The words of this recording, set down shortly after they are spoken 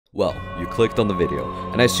Well, you clicked on the video,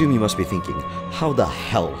 and I assume you must be thinking, how the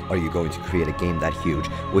hell are you going to create a game that huge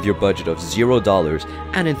with your budget of $0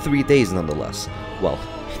 and in 3 days nonetheless? Well,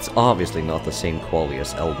 it's obviously not the same quality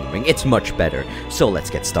as Elden Ring, it's much better, so let's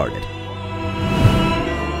get started.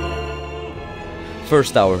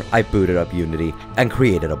 First hour, I booted up Unity and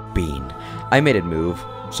created a bean. I made it move,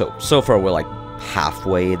 so far we're like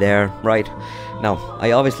halfway there, right? Now,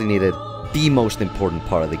 I obviously needed the most important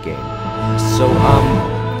part of the game. So,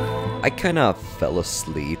 I kinda fell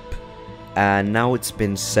asleep, and now it's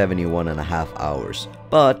been 71.5 hours.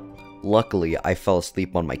 But, luckily, I fell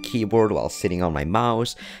asleep on my keyboard while sitting on my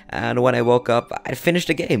mouse, and when I woke up, I finished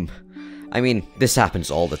the game. I mean, this happens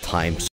all the time.